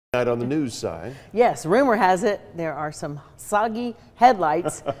On the news side. Yes, rumor has it there are some soggy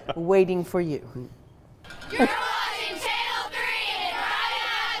headlights waiting for you. You're watching Channel 3 and Friday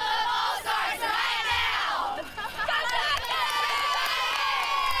Night Football starts right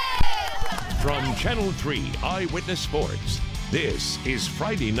now. From Channel 3 Eyewitness Sports, this is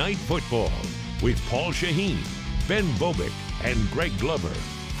Friday Night Football with Paul Shaheen, Ben Bobick, and Greg Glover.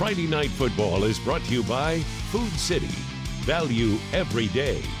 Friday Night Football is brought to you by Food City, value every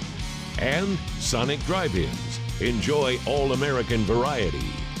day, and Sonic Drive-Ins. Enjoy all-American variety.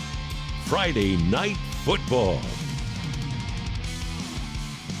 Friday Night Football.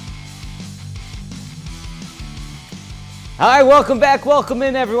 Hi, welcome back. Welcome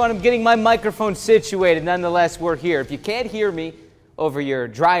in, everyone. I'm getting my microphone situated. Nonetheless, we're here. If you can't hear me over your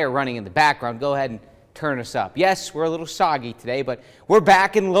dryer running in the background, go ahead and turn us up. Yes, we're a little soggy today, but we're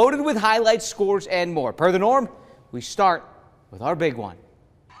back and loaded with highlights, scores, and more. Per the norm, we start with our big one.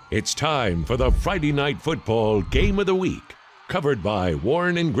 It's time for the Friday Night Football Game of the Week, covered by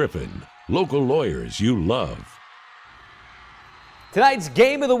Warren and Griffin, local lawyers you love. Tonight's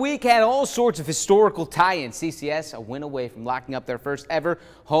Game of the Week had all sorts of historical tie-ins. CCS a win away from locking up their first ever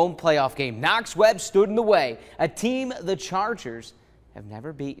home playoff game. Knox Webb stood in the way, a team the Chargers have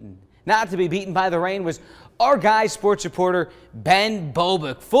never beaten. Not to be beaten by the rain was our guy, sports reporter Ben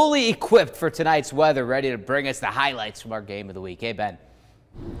Bobick, fully equipped for tonight's weather, ready to bring us the highlights from our Game of the Week. Hey, Ben.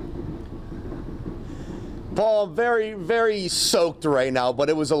 Paul, very soaked right now, but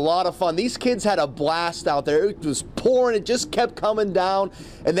it was a lot of fun. These kids had a blast out there. It was pouring. It just kept coming down,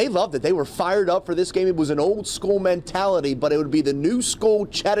 and they loved it. They were fired up for this game. It was an old school mentality, but it would be the new school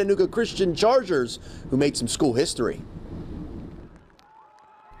Chattanooga Christian Chargers who made some school history.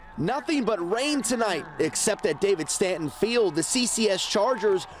 Nothing but rain tonight, except at David Stanton Field. The CCS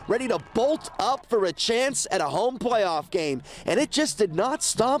Chargers ready to bolt up for a chance at a home playoff game. And it just did not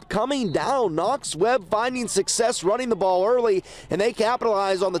stop coming down. Knox Webb finding success running the ball early, and they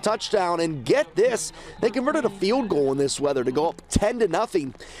capitalized on the touchdown. And get this, they converted a field goal in this weather to go up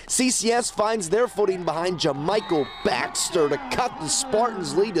 10-0. CCS finds their footing behind Jamichael Baxter to cut the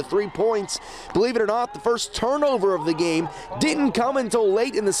Spartans' lead to 3 points. Believe it or not, the first turnover of the game didn't come until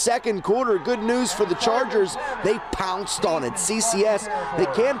late in the second quarter. Good news for the Chargers. They pounced on it. CCS, they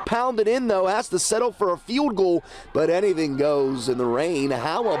can't pound it in, though. Has to settle for a field goal, but anything goes in the rain.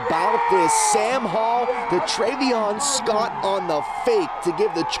 How about this? Sam Hall to Travion Scott on the fake to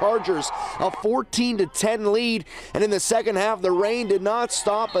give the Chargers a 14-10 lead. And in the second half, the rain did not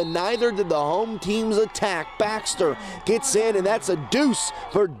stop, and neither did the home team's attack. Baxter gets in, and that's a deuce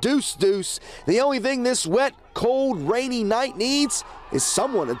for Deuce Deuce. The only thing this wet, cold, rainy night needs is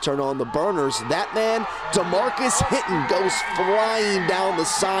someone to turn on the burners. That man, DeMarcus Hinton, goes flying down the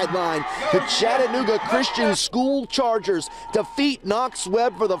sideline. The Chattanooga Christian School Chargers defeat Knox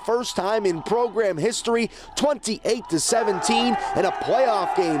Webb for the first time in program history, 28-17, and a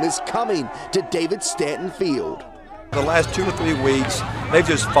playoff game is coming to David Stanton Field. The last 2 or 3 weeks, they've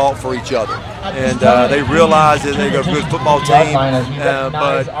just fought for each other, and they realize that they're a good football team,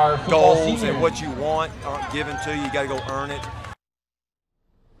 but goals and what you want aren't given to you. You got to go earn it.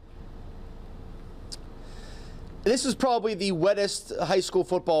 This is probably the wettest high school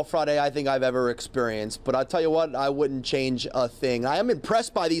football Friday I think I've ever experienced, but I'll tell you what, I wouldn't change a thing. I am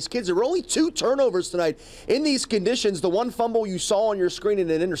impressed by these kids. There were only 2 turnovers tonight in these conditions. The one fumble you saw on your screen and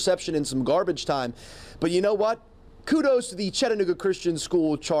an interception in some garbage time. But you know what? Kudos to the Chattanooga Christian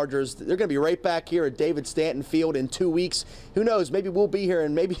School Chargers. They're going to be right back here at David Stanton Field in 2 weeks. Who knows? Maybe we'll be here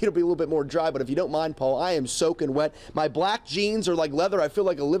and maybe it'll be a little bit more dry. But if you don't mind, Paul, I am soaking wet. My black jeans are like leather. I feel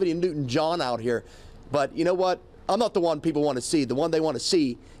like Olivia Newton-John out here. But you know what? I'm not the one people want to see. The one they want to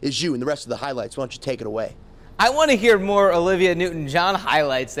see is you and the rest of the highlights. Why don't you take it away? I want to hear more Olivia Newton-John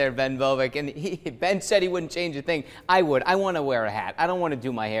highlights there, Ben Bobick. And Ben said he wouldn't change a thing. I would. I want to wear a hat. I don't want to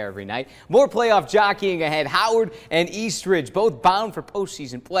do my hair every night. More playoff jockeying ahead. Howard and Eastridge, both bound for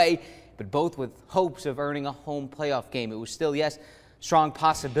postseason play, but both with hopes of earning a home playoff game. It was still, yes, strong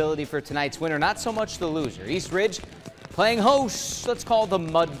possibility for tonight's winner. Not so much the loser. Eastridge playing host. Let's call the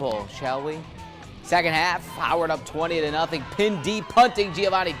Mud Bowl, shall we? Second half, Howard up 20-0. Pin deep, punting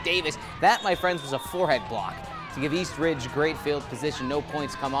Giovanni Davis. That, my friends, was a forehead block to give Eastridge great field position. No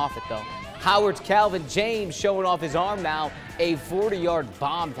points come off it, though. Howard's Calvin James showing off his arm now. A 40-yard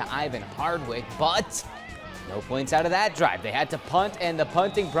bomb to Ivan Hardwick, but no points out of that drive. They had to punt, and the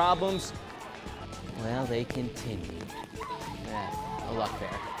punting problems, well, they continued. No luck there.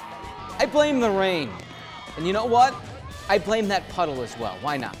 I blame the rain. And you know what? I blame that puddle as well.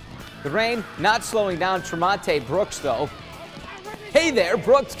 Why not? The rain not slowing down Tremonte Brooks, though. Hey there,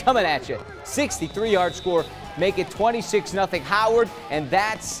 Brooks coming at you. 63-yard score make it 26-0 Howard, and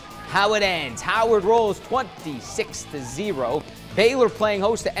that's how it ends. Howard rolls 26-0. Baylor playing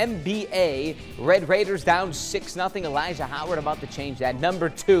host to MBA. Red Raiders down 6-0. Elijah Howard about to change that. Number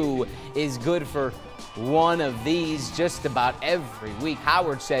 2 is good for one of these just about every week.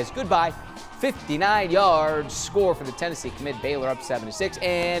 Howard says goodbye. 59 yards. Score for the Tennessee commit. Baylor up 7-6.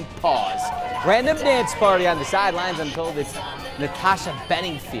 And pause. Random dance party on the sidelines. I'm told it's Natasha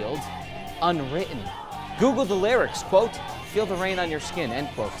Benningfield. Unwritten. Google the lyrics. Quote, feel the rain on your skin. End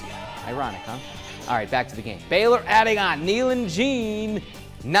quote. Ironic, huh? All right, back to the game. Baylor adding on. Nealon Jean.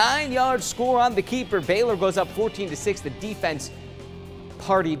 9-yard score on the keeper. Baylor goes up 14-6. The defense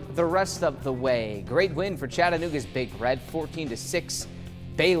partied the rest of the way. Great win for Chattanooga's Big Red. 14-6.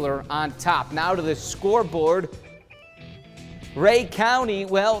 Baylor on top. Now to the scoreboard. Ray County.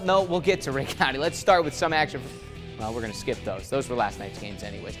 Well, no, we'll get to Ray County. Let's start with some action. Well, we're going to skip those. Those were last night's games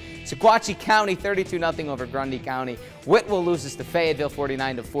anyways. Sequatchie County 32-0 over Grundy County. Whitwell loses to Fayetteville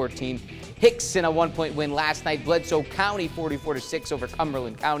 49-14. Hickson a 1-point win last night. Bledsoe County 44-6 over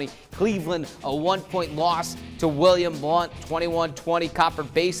Cumberland County. Cleveland a 1-point loss to William Blount 21-20. Copper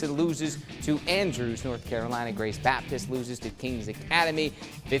Basin loses to Andrews, North Carolina. Grace Baptist loses to Kings Academy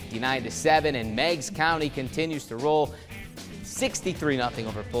 59-7. And Meigs County continues to roll 63-0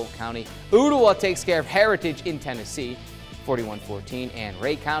 over Polk County. Ottawa takes care of Heritage in Tennessee 41-14. And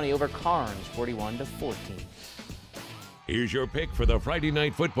Ray County over Carnes 41-14. Here's your pick for the Friday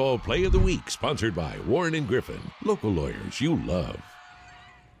Night Football Play of the Week, sponsored by Warren and Griffin, local lawyers you love.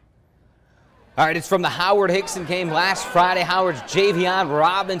 All right, it's from the Howard-Hickson game last Friday. Howard's Javion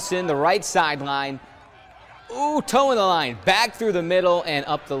Robinson, the right sideline. Ooh, toeing the line, back through the middle and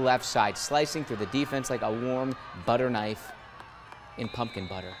up the left side, slicing through the defense like a warm butter knife in pumpkin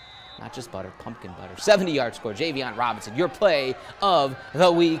butter. Not just butter, pumpkin butter. 70-yard score, Javion Robinson, your play of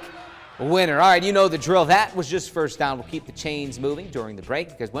the week winner. All right, you know the drill. That was just first down. We'll keep the chains moving during the break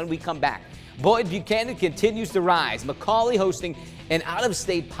because when we come back, Boyd Buchanan continues to rise. McCallie hosting an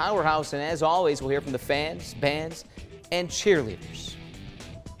out-of-state powerhouse, and as always, we'll hear from the fans, bands, and cheerleaders.